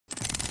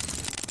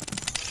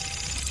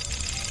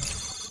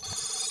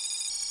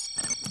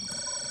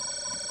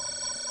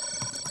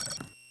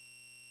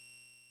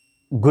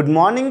Good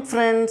morning,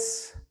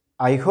 friends.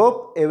 I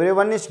hope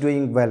everyone is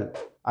doing well.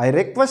 I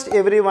request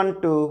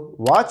everyone to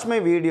watch my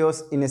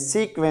videos in a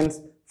sequence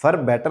for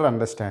better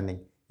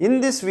understanding.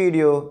 In this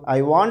video,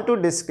 I want to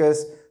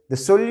discuss the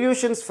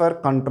solutions for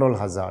control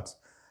hazards.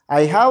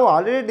 I have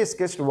already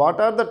discussed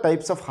what are the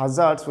types of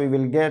hazards we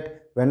will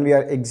get when we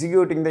are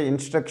executing the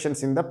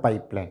instructions in the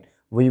pipeline.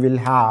 We will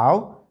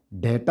have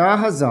data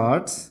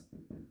hazards,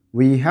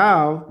 we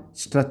have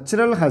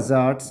structural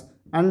hazards,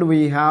 and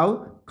we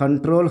have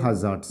control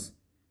hazards.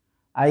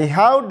 I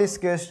have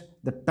discussed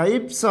the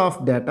types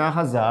of data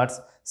hazards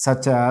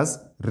such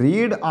as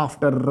read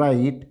after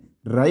write,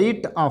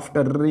 write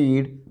after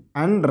read,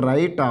 and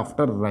write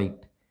after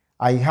write.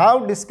 I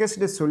have discussed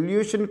a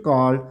solution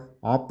called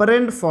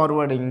operand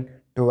forwarding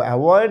to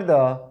avoid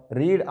the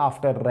read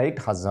after write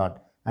hazard.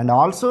 And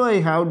also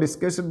I have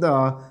discussed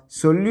the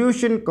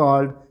solution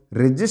called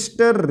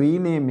register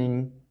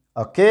renaming,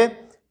 okay,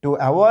 to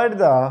avoid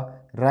the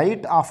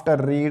write after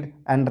read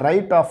and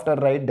write after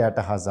write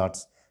data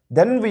hazards.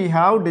 Then we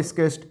have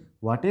discussed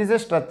what is a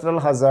structural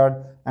hazard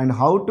and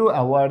how to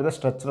avoid the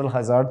structural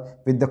hazard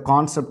with the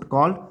concept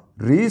called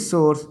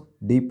resource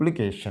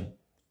duplication.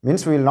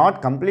 Means we will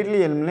not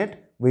completely eliminate,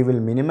 we will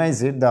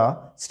minimize it, the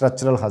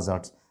structural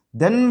hazards.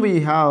 Then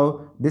we have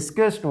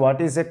discussed what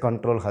is a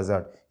control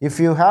hazard. If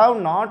you have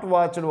not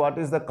watched what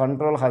is the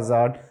control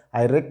hazard,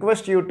 I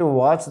request you to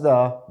watch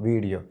the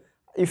video.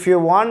 If you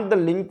want the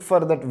link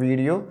for that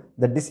video,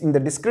 in the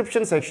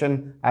description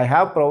section, I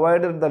have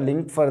provided the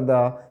link for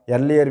the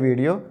earlier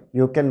video.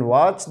 You can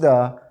watch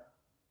that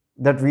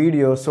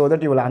video so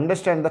that you will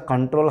understand the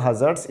control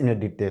hazards in a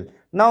detail.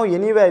 Now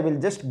anyway, I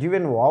will just give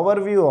an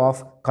overview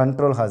of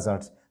control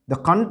hazards. The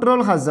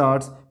control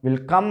hazards will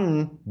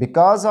come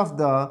because of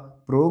the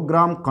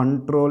program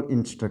control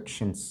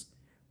instructions.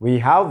 We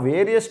have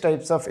various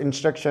types of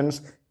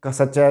instructions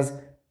such as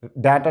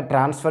data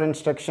transfer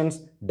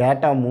instructions,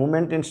 data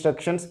movement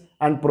instructions,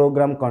 and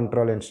program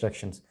control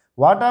instructions.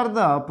 What are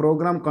the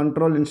program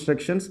control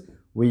instructions?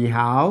 We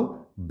have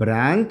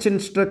branch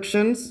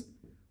instructions,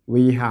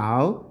 we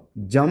have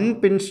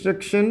jump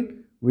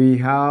instruction, we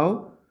have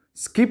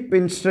skip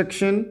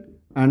instruction,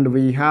 and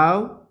we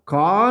have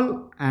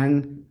call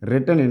and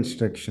return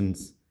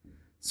instructions.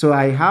 So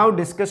I have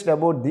discussed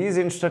about these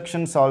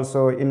instructions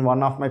also in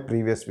one of my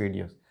previous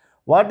videos.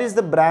 What is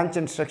the branch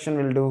instruction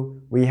will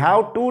do? We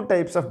have two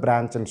types of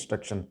branch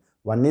instruction.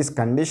 One is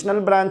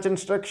conditional branch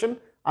instruction,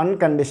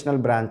 unconditional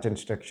branch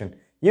instruction.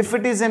 If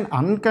it is an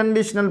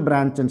unconditional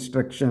branch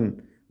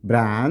instruction,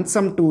 branch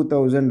some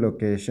 2000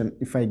 location,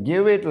 if I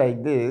give it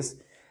like this,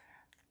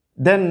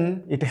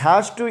 then it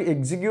has to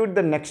execute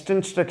the next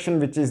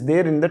instruction which is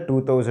there in the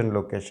 2000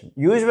 location.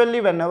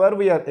 Usually whenever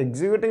we are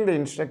executing the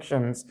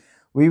instructions,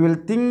 we will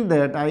think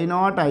that I0,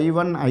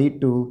 I1,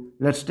 I2.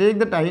 Let's take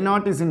that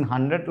I0 is in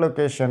 100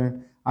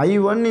 location,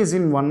 I1 is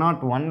in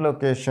 101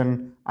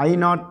 location,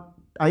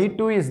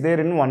 I2 is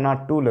there in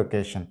 102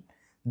 location.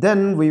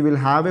 Then we will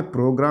have a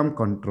program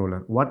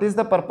controller. What is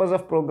the purpose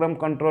of program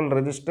control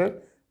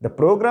register? The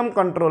program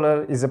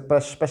controller is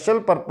a special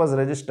purpose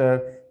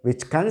register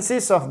which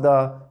consists of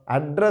the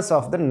address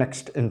of the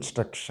next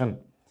instruction.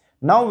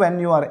 Now when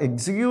you are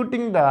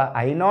executing the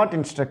I0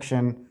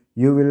 instruction,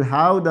 you will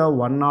have the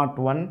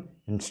 101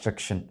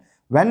 instruction.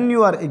 When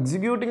you are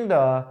executing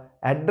the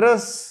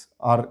address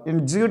or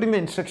executing the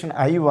instruction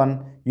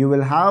I1, you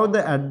will have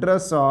the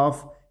address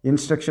of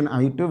instruction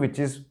I2 which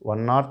is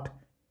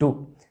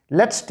 102.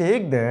 Let's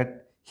take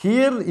that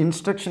here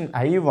instruction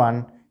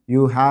I1,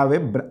 you have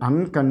a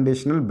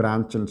unconditional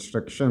branch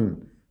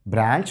instruction.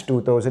 Branch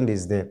 2000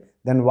 is there.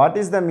 Then what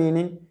is the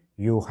meaning?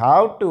 You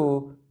have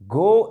to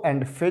go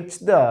and fetch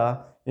the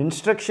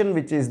instruction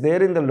which is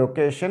there in the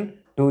location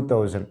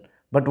 2000.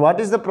 But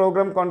what is the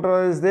program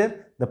controller is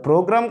there? The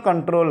program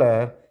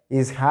controller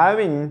is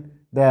having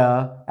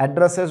the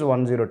address as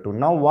 102.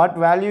 Now what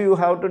value you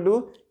have to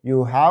do?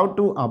 You have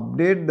to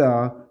update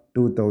the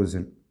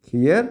 2000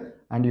 here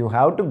and you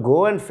have to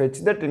go and fetch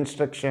that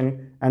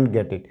instruction and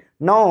get it.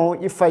 Now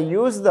if I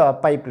use the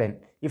pipeline,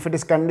 if it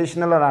is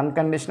conditional or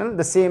unconditional,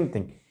 the same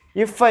thing.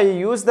 If I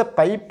use the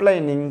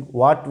pipelining,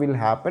 what will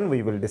happen?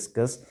 We will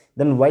discuss.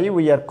 Then why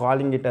we are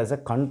calling it as a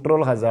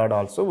control hazard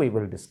also we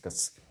will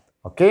discuss.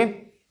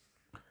 Okay.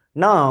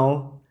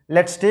 Now,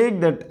 let's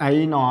take that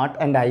I0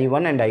 and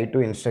I1 and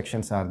I2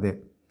 instructions are there.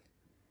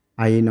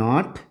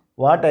 I0,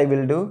 what I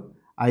will do?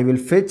 I will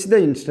fetch the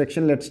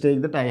instruction. Let's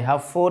take that I have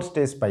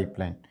 4-stage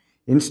pipeline.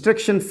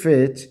 Instruction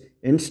fetch,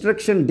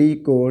 instruction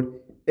decode,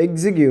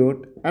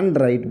 execute, and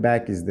write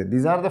back is there.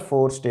 These are the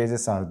 4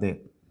 stages are there.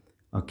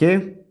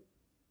 Okay.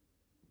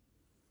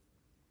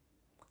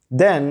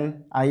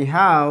 Then I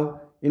have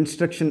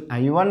instruction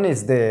I1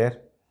 is there.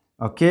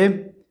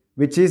 Okay,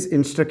 which is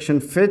instruction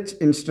fetch,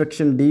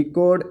 instruction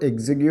decode,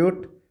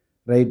 execute,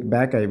 write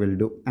back I will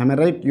do. Am I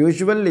right?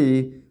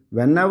 Usually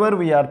whenever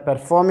we are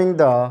performing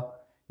the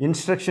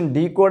instruction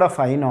decode of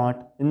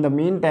I0, in the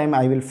meantime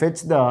I will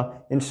fetch the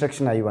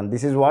instruction I1.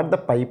 This is what the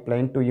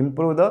pipeline to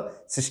improve the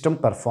system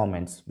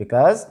performance,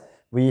 because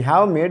we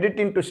have made it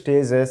into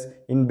stages.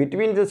 In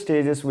between the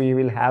stages we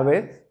will have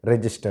a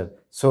register.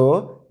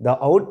 So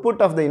the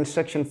output of the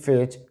instruction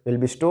fetch will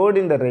be stored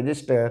in the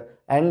register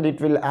and it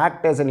will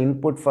act as an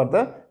input for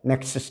the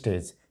next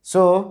stage.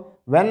 So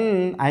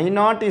when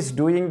I0 is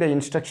doing the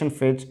instruction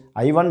fetch,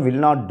 I1 will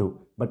not do.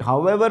 But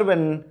however,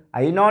 when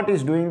I0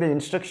 is doing the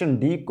instruction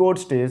decode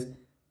stage,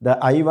 the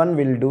I1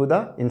 will do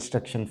the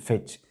instruction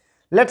fetch.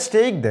 Let's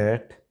take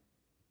that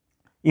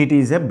it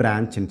is a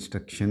branch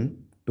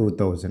instruction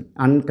 2000,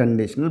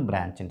 unconditional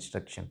branch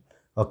instruction.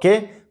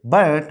 Okay,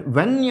 but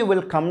when you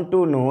will come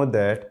to know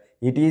that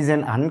it is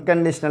an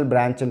unconditional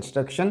branch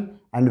instruction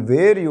and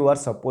where you are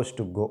supposed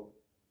to go.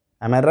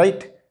 Am I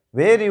right?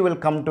 Where you will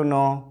come to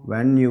know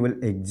when you will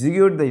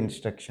execute the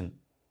instruction.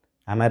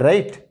 Am I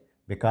right?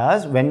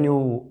 Because when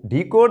you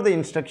decode the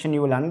instruction,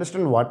 you will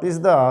understand what is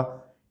the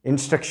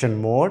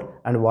instruction mode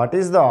and what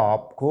is the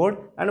opcode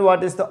and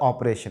what is the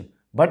operation.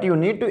 But you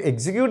need to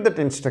execute that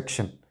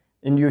instruction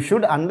and you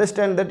should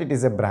understand that it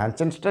is a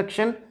branch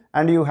instruction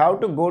and you have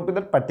to go to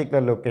that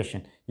particular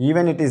location.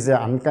 Even it is an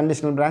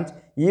unconditional branch,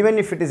 even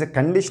if it is a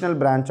conditional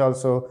branch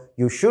also,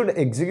 you should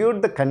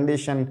execute the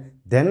condition,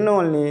 then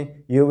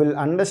only you will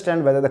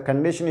understand whether the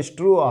condition is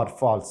true or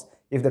false.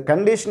 If the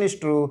condition is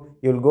true,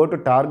 you will go to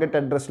target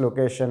address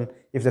location.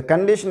 If the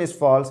condition is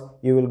false,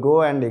 you will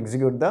go and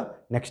execute the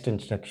next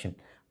instruction.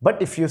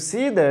 But if you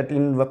see that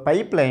in the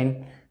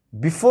pipeline,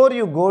 before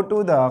you go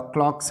to the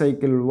clock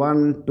cycle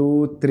 1,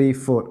 2, 3,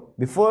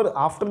 4,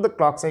 after the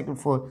clock cycle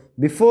 4,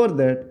 before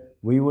that,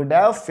 we would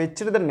have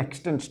fetched the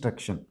next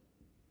instruction.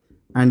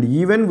 And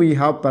even we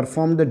have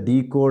performed the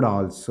decode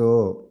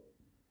also.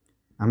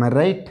 Am I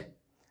right?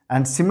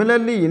 And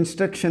similarly,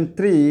 instruction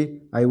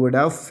 3, I would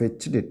have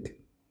fetched it.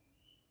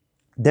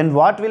 Then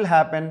what will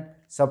happen?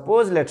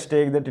 Suppose let's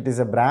take that it is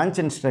a branch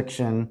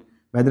instruction,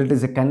 whether it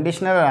is a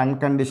conditional or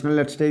unconditional,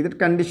 let's take that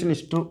condition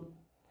is true.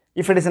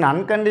 If it is an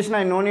unconditional,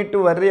 I no need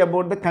to worry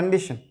about the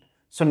condition.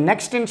 So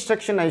next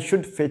instruction I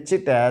should fetch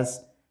it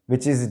as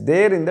which is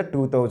there in the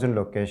 2000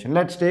 location.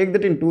 Let's take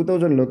that in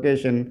 2000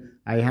 location,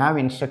 I have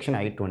instruction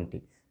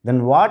I20.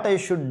 Then what I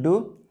should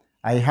do?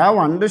 I have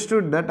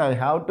understood that I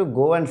have to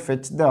go and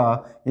fetch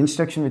the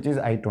instruction which is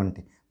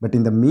I20. But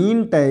in the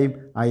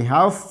meantime, I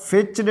have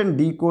fetched and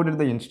decoded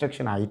the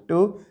instruction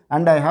I2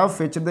 and I have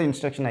fetched the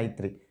instruction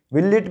I3.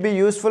 Will it be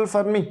useful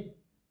for me?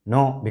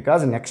 No,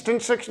 because next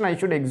instruction I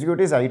should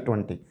execute is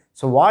I20.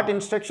 So what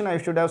instruction I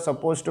should have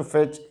supposed to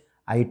fetch?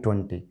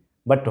 I20.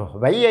 But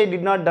why I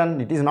did not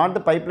done? It is not the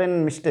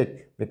pipeline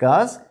mistake,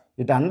 because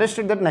it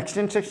understood that next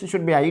instruction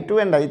should be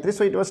I2 and I3,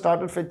 so it was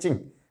started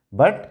fetching.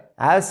 But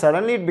as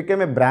suddenly it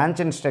became a branch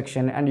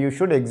instruction and you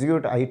should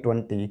execute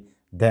I20,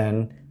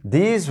 then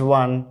these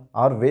one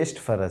are waste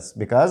for us,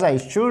 because I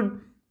should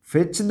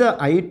fetch the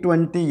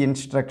I20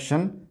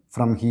 instruction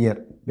from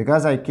here,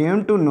 because I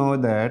came to know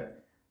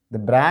that the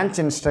branch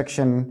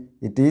instruction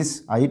it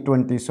is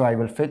I20, so I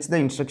will fetch the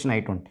instruction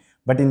I20.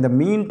 But in the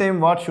meantime,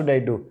 what should I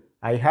do?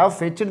 I have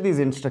fetched these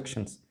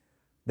instructions.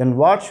 Then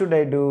what should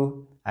I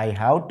do? I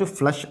have to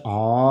flush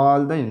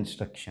all the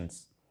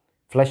instructions.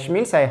 Flush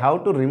means I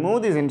have to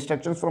remove these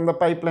instructions from the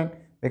pipeline,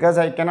 because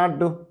I cannot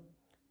do.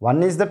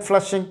 One is that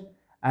flushing,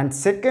 and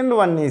second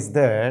one is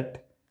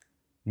that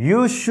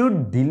you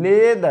should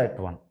delay that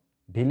one.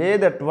 Delay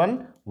that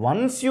one.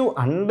 Once you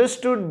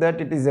understood that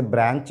it is a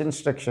branch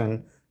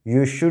instruction,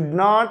 you should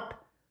not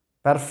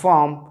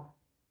perform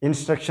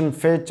instruction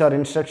fetch or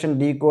instruction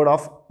decode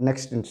of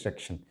next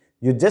instruction.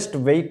 You just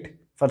wait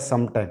for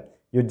some time.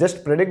 You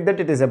just predict that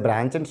it is a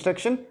branch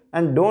instruction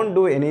and don't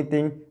do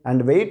anything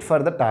and wait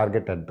for the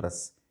target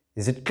address.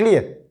 Is it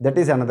clear? That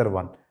is another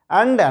one.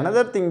 And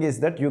another thing is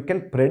that you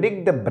can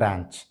predict the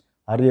branch.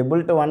 Are you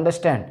able to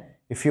understand?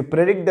 If you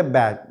predict the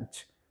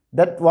branch,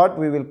 that's what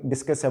we will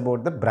discuss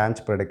about the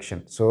branch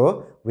prediction.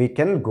 So we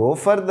can go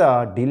for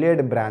the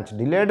delayed branch.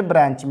 Delayed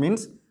branch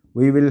means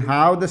we will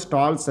have the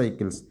stall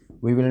cycles.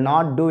 We will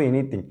not do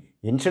anything.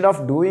 Instead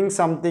of doing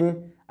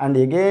something and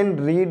again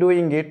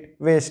redoing it,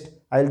 waste.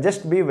 I will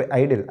just be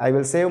idle. I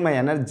will save my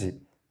energy.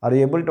 Are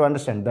you able to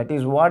understand? That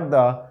is what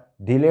the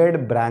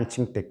delayed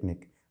branching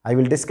technique. I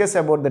will discuss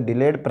about the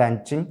delayed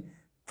branching.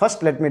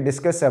 First, let me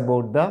discuss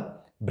about the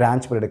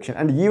branch prediction.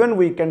 And even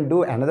we can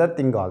do another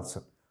thing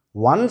also.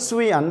 Once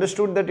we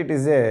understood that it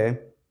is a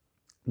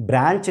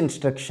branch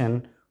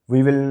instruction,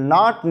 we will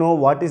not know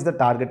what is the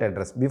target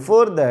address.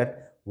 Before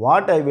that,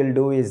 what I will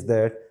do is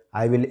that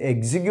I will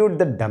execute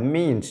the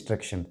dummy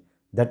instruction.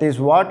 That is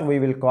what we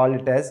will call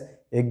it as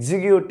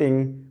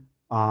executing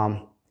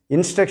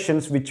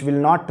instructions which will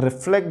not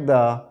reflect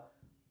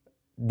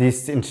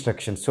this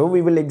instruction. So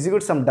we will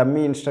execute some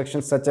dummy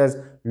instructions such as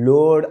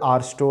load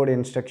or stored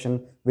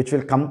instruction, which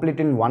will complete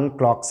in one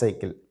clock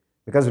cycle.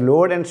 Because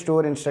load and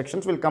store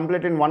instructions will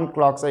complete in one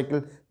clock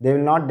cycle, they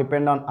will not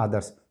depend on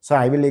others. So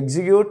I will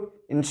execute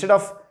instead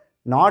of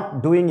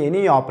not doing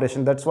any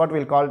operation. That's what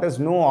we'll call it as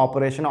no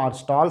operation or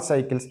stall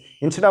cycles.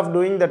 Instead of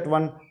doing that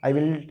one, I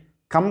will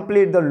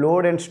complete the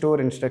load and store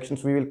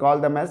instructions. We will call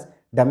them as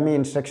dummy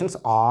instructions,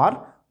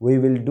 or we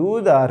will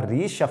do the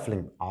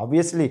reshuffling.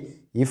 Obviously,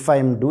 if I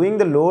am doing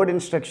the load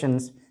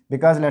instructions,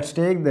 because let's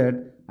take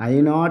that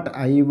I0,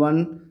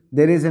 I1,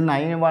 there is an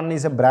I1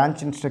 is a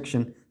branch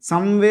instruction.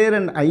 Somewhere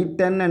in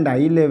I10 and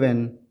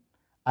I11,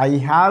 I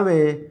have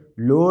a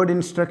load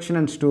instruction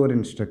and store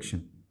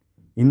instruction.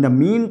 In the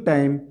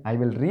meantime, I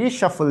will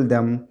reshuffle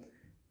them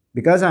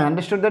because I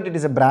understood that it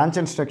is a branch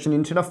instruction.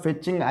 Instead of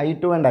fetching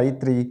I2 and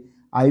I3,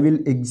 I will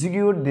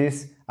execute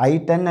this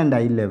I10 and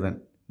I11,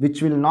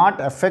 which will not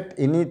affect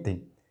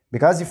anything.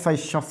 Because if I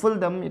shuffle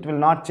them, it will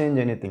not change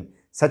anything.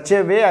 Such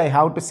a way I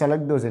have to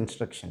select those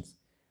instructions.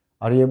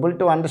 Are you able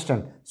to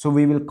understand? So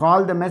we will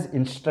call them as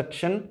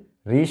instruction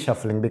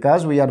reshuffling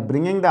because we are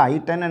bringing the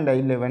I10 and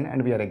I11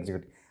 and we are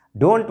executing.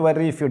 Don't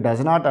worry if you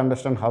does not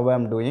understand how I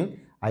am doing.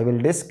 I will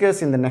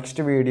discuss in the next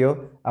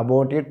video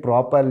about it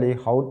properly,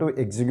 how to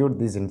execute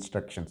these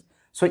instructions.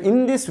 So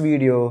in this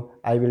video,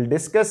 I will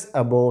discuss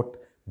about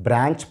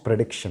branch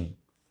prediction.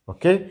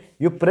 Okay,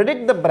 you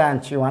predict the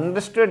branch. You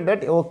understood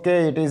that,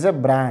 okay, it is a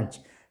branch.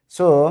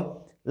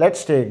 So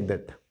let's take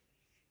that.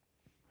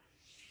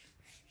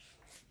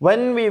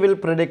 When we will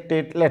predict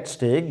it, let's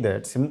take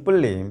that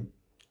simply.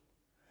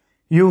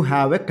 You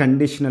have a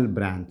conditional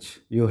branch.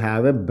 You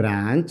have a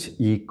branch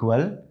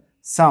equal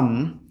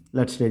some,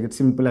 let's take it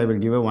simple, I will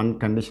give a one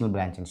conditional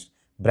branch.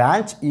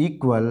 Branch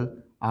equal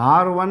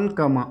R1,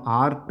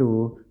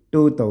 R2,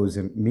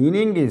 2000.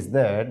 Meaning is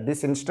that,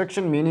 this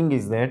instruction meaning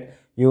is that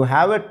you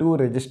have a two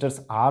registers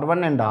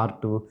R1 and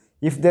R2.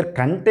 If their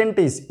content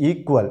is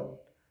equal,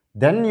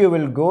 then you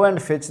will go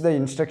and fetch the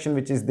instruction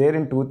which is there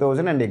in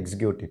 2000 and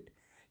execute it.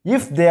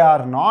 If they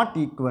are not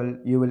equal,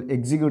 you will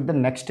execute the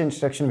next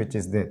instruction which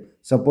is there.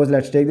 Suppose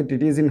let's take that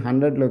it is in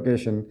 100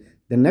 location.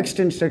 The next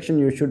instruction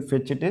you should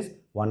fetch it is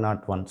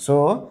 101.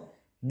 So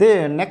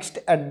the next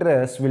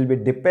address will be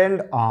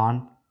depend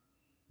on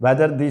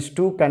whether these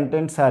two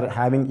contents are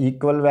having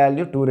equal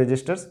value, two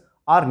registers,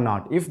 or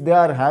not. If they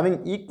are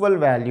having equal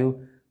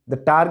value, the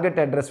target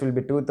address will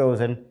be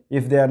 2000.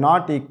 If they are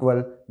not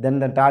equal, then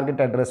the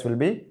target address will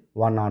be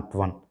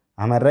 101.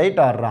 Am I right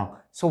or wrong?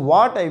 So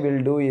what I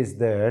will do is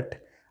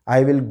that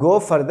I will go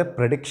for the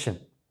prediction.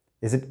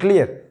 Is it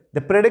clear?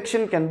 The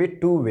prediction can be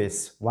two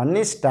ways. One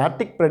is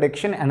static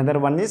prediction, another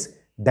one is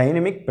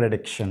dynamic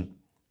prediction.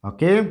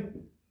 Okay?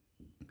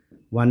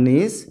 One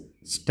is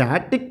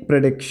static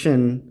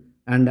prediction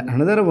and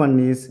another one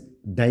is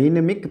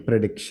dynamic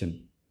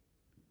prediction.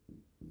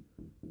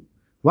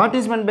 What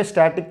is meant by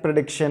static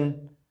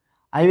prediction?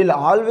 I will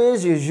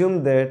always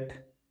assume that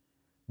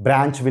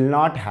branch will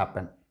not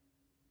happen.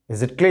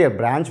 Is it clear?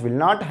 Branch will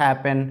not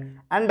happen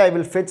and I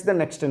will fetch the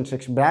next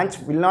instruction. Branch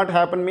will not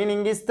happen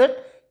meaning is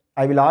that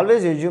I will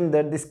always assume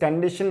that this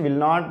condition will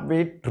not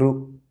be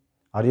true.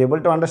 Are you able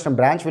to understand?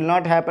 Branch will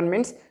not happen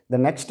means the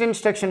next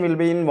instruction will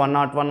be in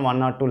 101,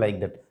 102 like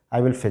that.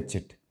 I will fetch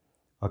it.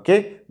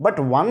 Okay. But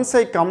once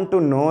I come to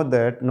know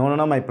that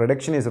no, my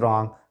prediction is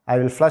wrong, I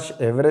will flush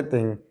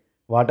everything,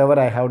 whatever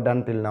I have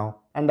done till now,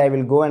 and I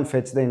will go and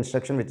fetch the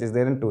instruction which is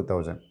there in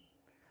 2000.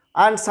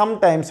 And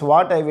sometimes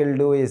what I will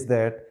do is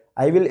that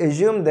I will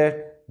assume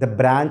that the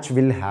branch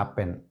will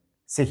happen.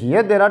 See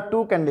here there are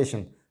two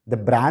conditions. The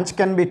branch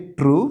can be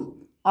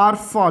true or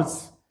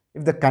false.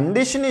 If the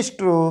condition is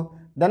true,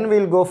 then we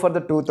will go for the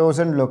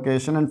 2000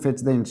 location and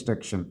fetch the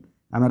instruction.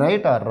 Am I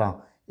right or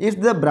wrong? If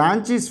the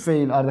branch is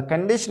failed or the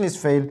condition is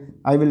failed,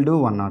 I will do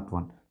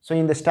 101. So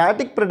in the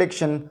static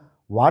prediction,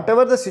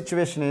 whatever the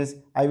situation is,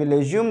 I will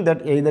assume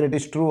that either it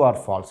is true or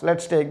false.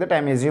 Let's take that I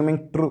am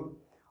assuming true.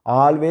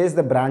 Always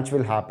the branch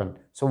will happen.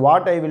 So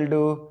what I will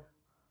do?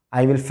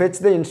 I will fetch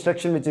the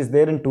instruction which is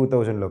there in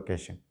 2000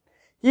 location.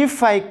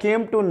 If I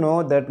came to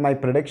know that my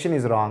prediction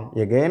is wrong,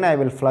 again I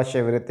will flush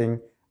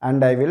everything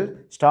and I will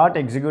start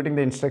executing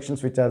the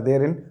instructions which are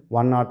there in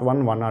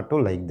 101,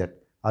 102 like that.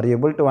 Are you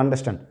able to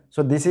understand?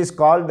 So this is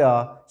called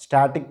the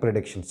static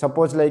prediction.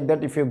 Suppose like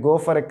that if you go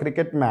for a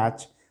cricket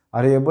match,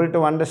 are you able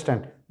to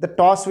understand? The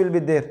toss will be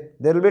there.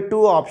 There will be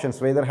two options,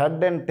 whether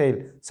head and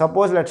tail.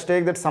 Suppose let's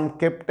take that some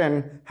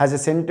captain has a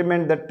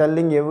sentiment that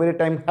telling every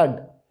time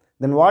head.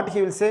 Then what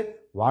he will say?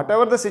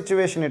 Whatever the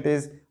situation it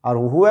is, or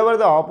whoever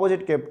the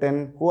opposite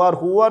captain, who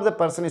are the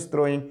person is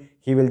throwing,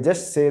 he will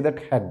just say that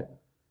head.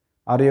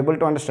 Are you able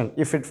to understand?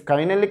 If it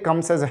finally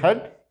comes as a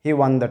head, he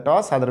won the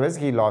toss, otherwise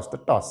he lost the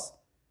toss.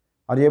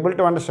 Are you able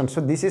to understand?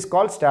 So this is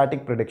called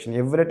static prediction.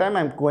 Every time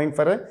I am going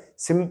for a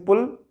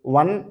simple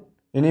one,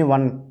 any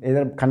one,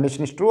 either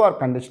condition is true or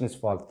condition is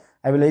false.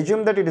 I will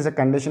assume that it is a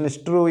condition is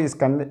true, is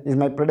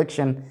my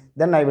prediction,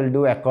 then I will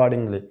do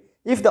accordingly.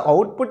 If the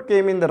output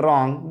came in the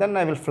wrong, then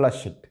I will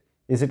flush it.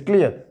 Is it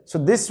clear? So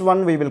this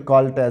one we will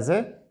call it as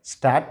a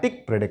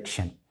static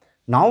prediction.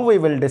 Now we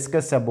will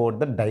discuss about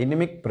the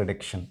dynamic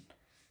prediction.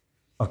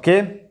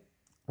 Okay.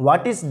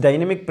 What is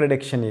dynamic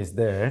prediction is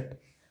that,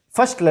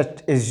 first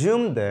let's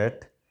assume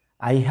that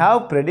I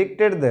have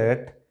predicted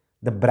that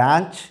the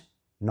branch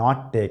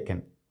not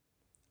taken.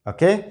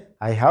 Okay.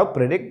 I have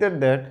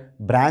predicted that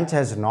branch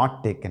has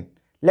not taken.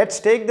 Let's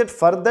take that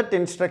for that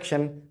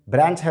instruction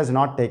branch has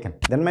not taken.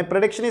 Then my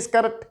prediction is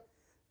correct.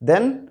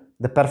 Then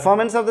the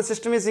performance of the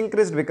system is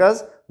increased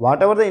because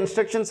whatever the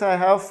instructions I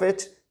have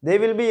fetched, they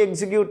will be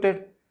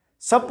executed.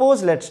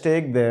 Suppose let's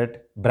take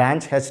that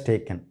branch has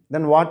taken.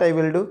 Then what I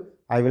will do?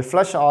 I will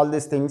flush all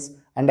these things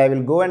and I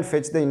will go and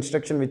fetch the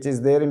instruction which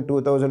is there in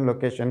 2000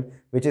 location,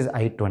 which is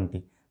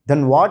I-20.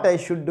 Then what I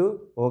should do?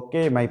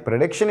 Okay, my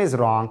prediction is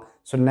wrong.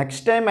 So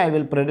next time I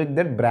will predict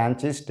that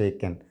branch is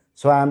taken.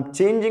 So I am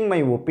changing my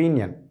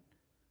opinion.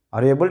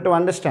 Are you able to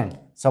understand?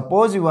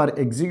 Suppose you are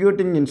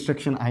executing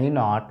instruction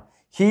I0.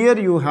 Here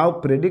you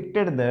have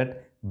predicted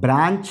that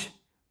branch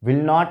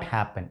will not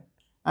happen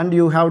and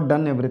you have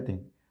done everything.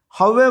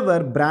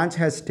 However, branch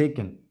has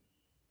taken.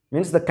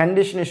 Means the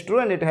condition is true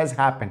and it has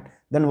happened.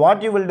 Then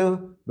what you will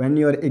do? When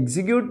you are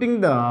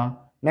executing the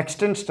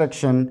next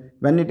instruction,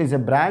 when it is a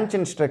branch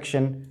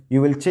instruction,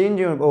 you will change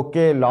your,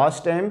 okay,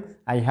 last time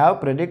I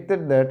have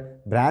predicted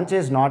that branch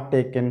is not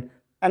taken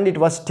and it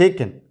was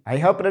taken. I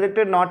have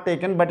predicted not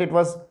taken, but it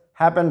was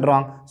happened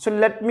wrong. So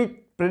let me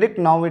predict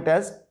now it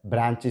as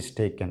branch is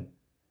taken.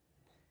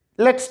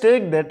 Let's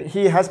take that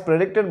he has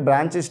predicted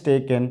branch is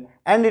taken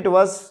and it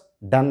was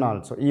done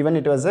also. Even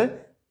it was a,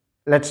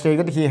 let's take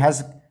that he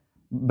has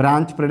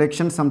branch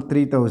prediction some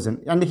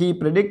 3000 and he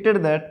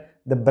predicted that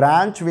the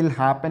branch will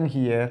happen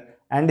here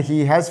and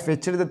he has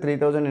fetched the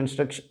 3000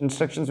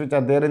 instructions which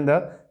are there in the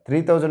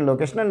 3000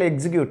 location and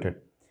executed.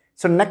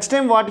 So next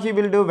time what he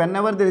will do,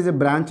 whenever there is a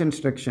branch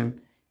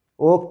instruction,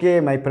 okay,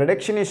 my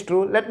prediction is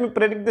true, let me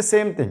predict the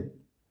same thing.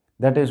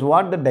 That is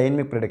what the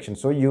dynamic prediction.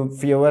 So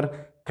if your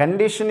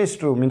condition is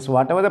true, means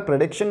whatever the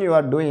prediction you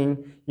are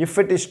doing, if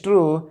it is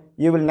true,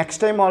 you will next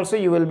time also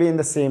you will be in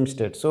the same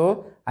state.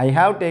 So I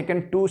have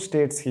taken two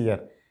states here,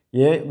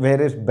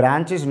 whereas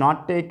branch is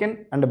not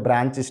taken and a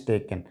branch is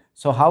taken.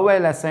 So how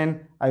I'll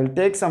assign? I will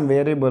take some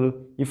variable.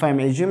 If I am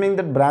assuming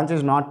that branch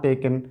is not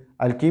taken,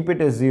 I'll keep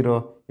it as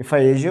 0. If I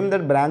assume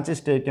that branch is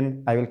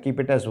taken, I will keep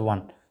it as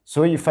 1.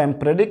 So if I am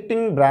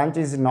predicting branch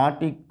is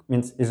not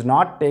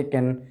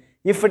taken,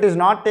 if it is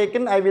not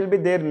taken, I will be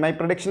there. My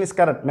prediction is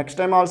correct. Next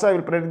time also I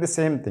will predict the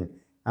same thing.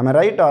 Am I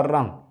right or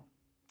wrong?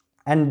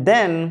 And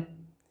then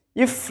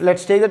if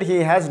let's take that he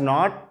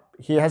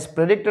has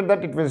predicted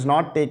that it was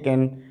not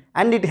taken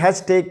and it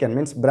has taken,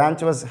 means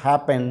branch was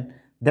happened,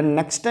 then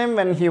next time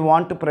when he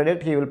want to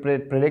predict, he will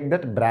predict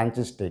that branch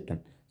is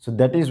taken. So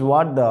that is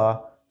what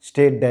the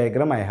state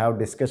diagram I have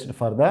discussed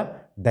for the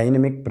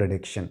dynamic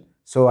prediction.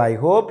 So I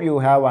hope you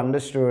have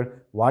understood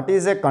what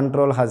is a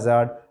control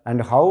hazard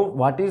and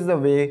what is the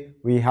way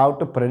we have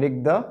to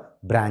predict the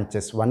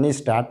branches. One is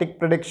static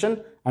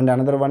prediction and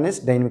another one is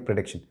dynamic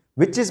prediction.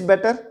 Which is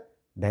better?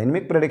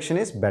 Dynamic prediction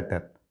is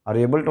better. Are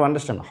you able to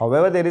understand?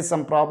 However, there is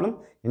some problem.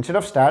 Instead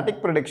of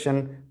static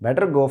prediction,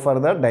 better go for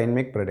the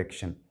dynamic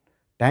prediction.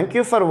 Thank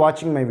you for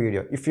watching my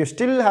video. If you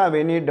still have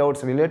any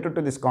doubts related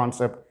to this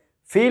concept,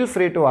 feel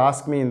free to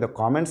ask me in the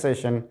comment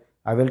section.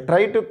 I will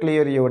try to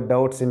clear your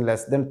doubts in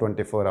less than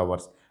 24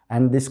 hours.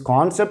 And this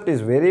concept is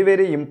very,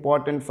 very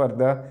important for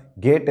the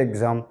GATE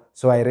exam.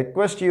 So I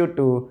request you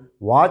to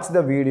watch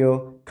the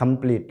video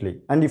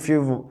completely. And if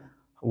you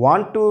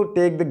want to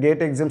take the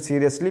GATE exam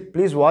seriously,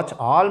 please watch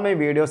all my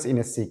videos in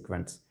a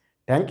sequence.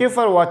 Thank you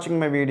for watching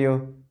my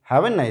video.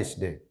 Have a nice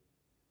day.